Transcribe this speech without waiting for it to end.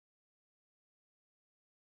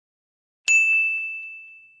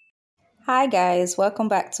Hi guys, welcome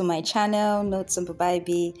back to my channel, Notes and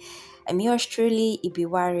Bebaibee. I'm yours truly,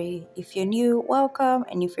 Ibiwari. If you're new, welcome,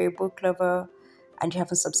 and if you're a book lover and you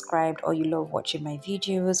haven't subscribed or you love watching my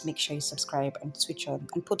videos, make sure you subscribe and switch on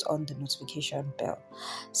and put on the notification bell.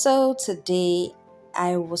 So today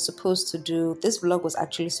I was supposed to do, this vlog was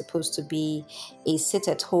actually supposed to be a sit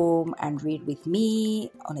at home and read with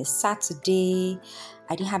me on a Saturday.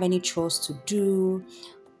 I didn't have any chores to do,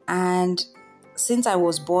 and since I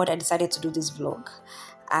was bored, I decided to do this vlog.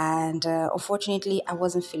 And unfortunately, I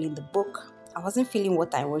wasn't feeling the book. I wasn't feeling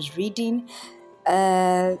what I was reading.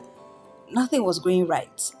 Nothing was going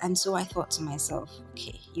right. And so I thought to myself,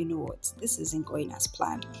 okay, you know what? This isn't going as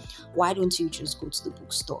planned. Why don't you just go to the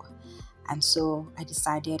bookstore? And so I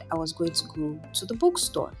decided I was going to go to the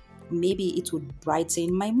bookstore. Maybe it would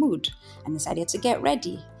brighten my mood. And decided to get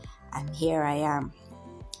ready. And here I am.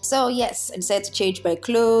 So yes, I decided to change my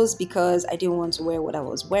clothes because I didn't want to wear what I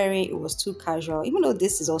was wearing. It was too casual, even though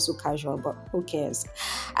this is also casual, but who cares?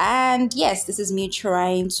 And yes, this is me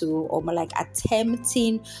trying to, or more like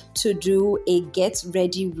attempting to do a get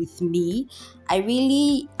ready with me.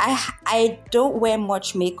 I don't wear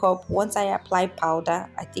much makeup. Once I apply powder,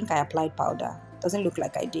 I think I applied powder. Doesn't look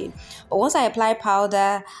like I did. But once I apply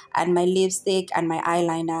powder and my lipstick and my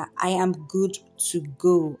eyeliner, I am good to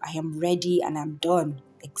go. I am ready and I'm done.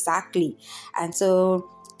 Exactly. And so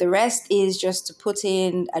the rest is just to put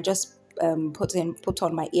on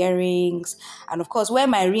my earrings, and of course wear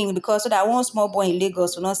my ring, because so that one small boy in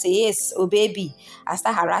Lagos will not say, yes, oh baby, and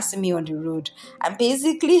start harassing me on the road. And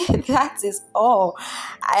basically that is all.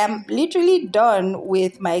 I am literally done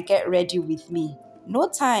with my get ready with me. No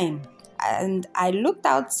time. And I looked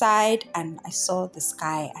outside and I saw the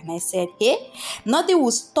sky and I said, hey, nothing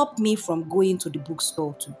will stop me from going to the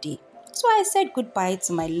bookstore today. So I said goodbye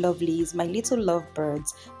to my lovelies, my little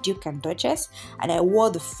lovebirds, Duke and Duchess, and I wore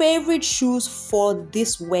the favorite shoes for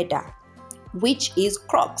this weather, which is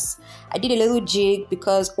Crocs. I did a little jig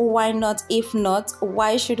because, oh, why not? If not,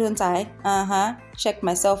 why shouldn't I? Check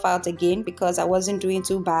myself out again because I wasn't doing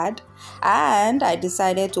too bad. And I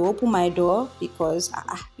decided to open my door because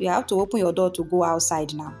you have to open your door to go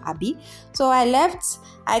outside now, Abby. So I left.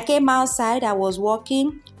 I came outside. I was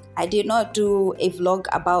walking. I did not do a vlog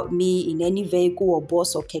about me in any vehicle or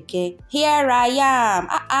bus or keke. Here I am.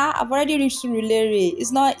 I've already reached Surulere.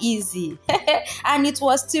 It's not easy. And it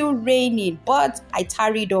was still raining, but I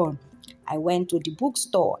tarried on. I went to the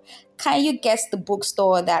bookstore. Can you guess the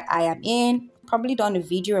bookstore that I am in? Probably done a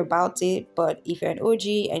video about it, but if you're an OG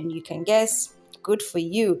and you can guess, good for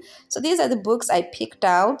you. So these are the books I picked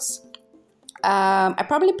out. I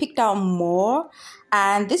probably picked out more,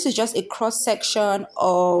 and this is just a cross section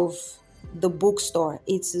of the bookstore.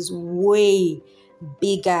 It is way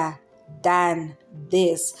bigger than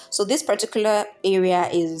this. So this particular area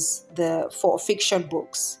is for fiction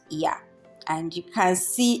books. Yeah. And you can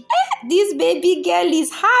see this baby girl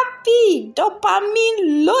is happy,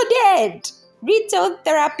 dopamine loaded. Retail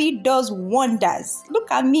therapy does wonders.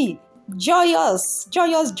 Look at me. Joyous.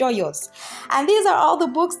 And these are all the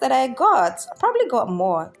books that I got. I probably got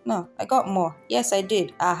more. No, I got more. Yes, I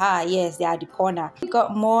did. Yes, they are at the corner. I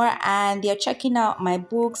got more, and they're checking out my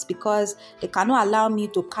books because they cannot allow me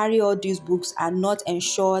to carry all these books and not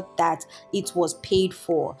ensure that it was paid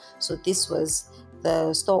for. So this was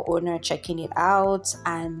the store owner checking it out,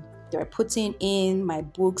 and they were putting in my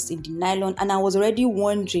books in the nylon, and I was already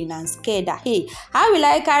wondering and scared that, hey, how will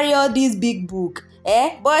I carry all these big books?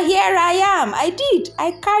 But here I am. I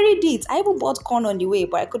carried it. I even bought corn on the way,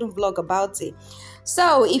 but I couldn't vlog about it.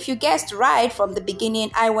 So if you guessed right from the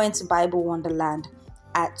beginning, I went to Bible Wonderland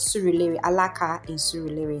at Surulere, Alaka in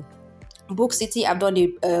Surulere. Book City, I've done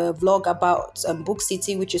a vlog about Book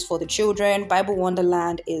City, which is for the children. Bible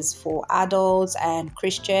Wonderland is for adults and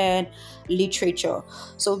Christian literature.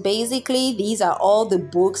 So basically, these are all the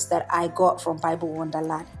books that I got from Bible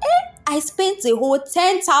Wonderland. I spent a whole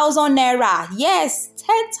 10,000 naira. Yes,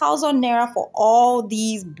 10,000 naira for all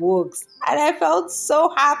these books. And I felt so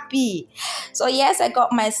happy. So yes, I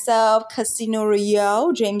got myself Casino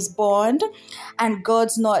Royale, James Bond, and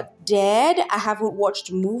God's Not Dead. I haven't watched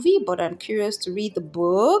the movie, but I'm curious to read the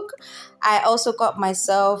book. I also got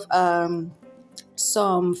myself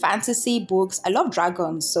some fantasy books. I love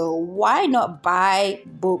dragons, so why not buy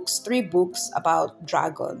books, 3 books about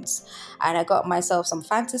dragons? And I got myself some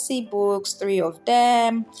fantasy books, 3 of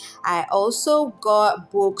them. I also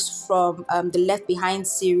got books from the Left Behind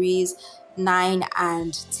series 9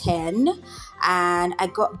 and 10, and I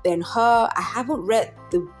got Ben-Hur. I haven't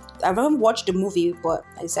watched the movie, but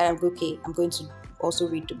I said I'm going to also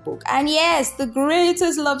read the book. And yes, the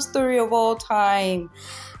greatest love story of all time.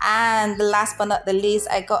 And last but not the least,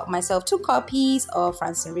 I got myself 2 copies of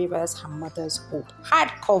Francine Rivers' Her Mother's Hope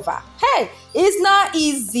hardcover. Hey, it's not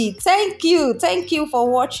easy. Thank you for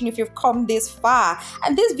watching if you've come this far.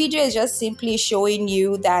 And this video is just simply showing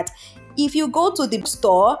you that if you go to the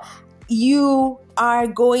bookstore, you are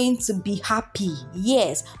going to be happy.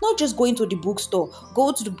 Yes, not just going to the bookstore.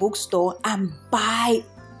 Go to the bookstore and buy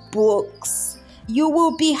books. You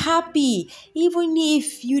will be happy. Even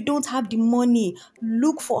if you don't have the money,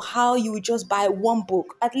 look for how you will just buy one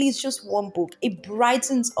book, at least just one book. It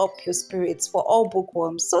brightens up your spirits for all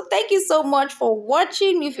bookworms. So thank you so much for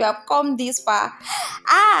watching if you have come this far.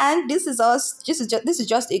 And this is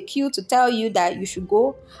just a cue to tell you that you should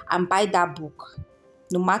go and buy that book.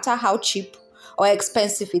 No matter how cheap or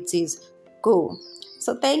expensive it is, go.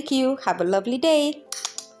 So thank you. Have a lovely day.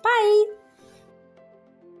 Bye.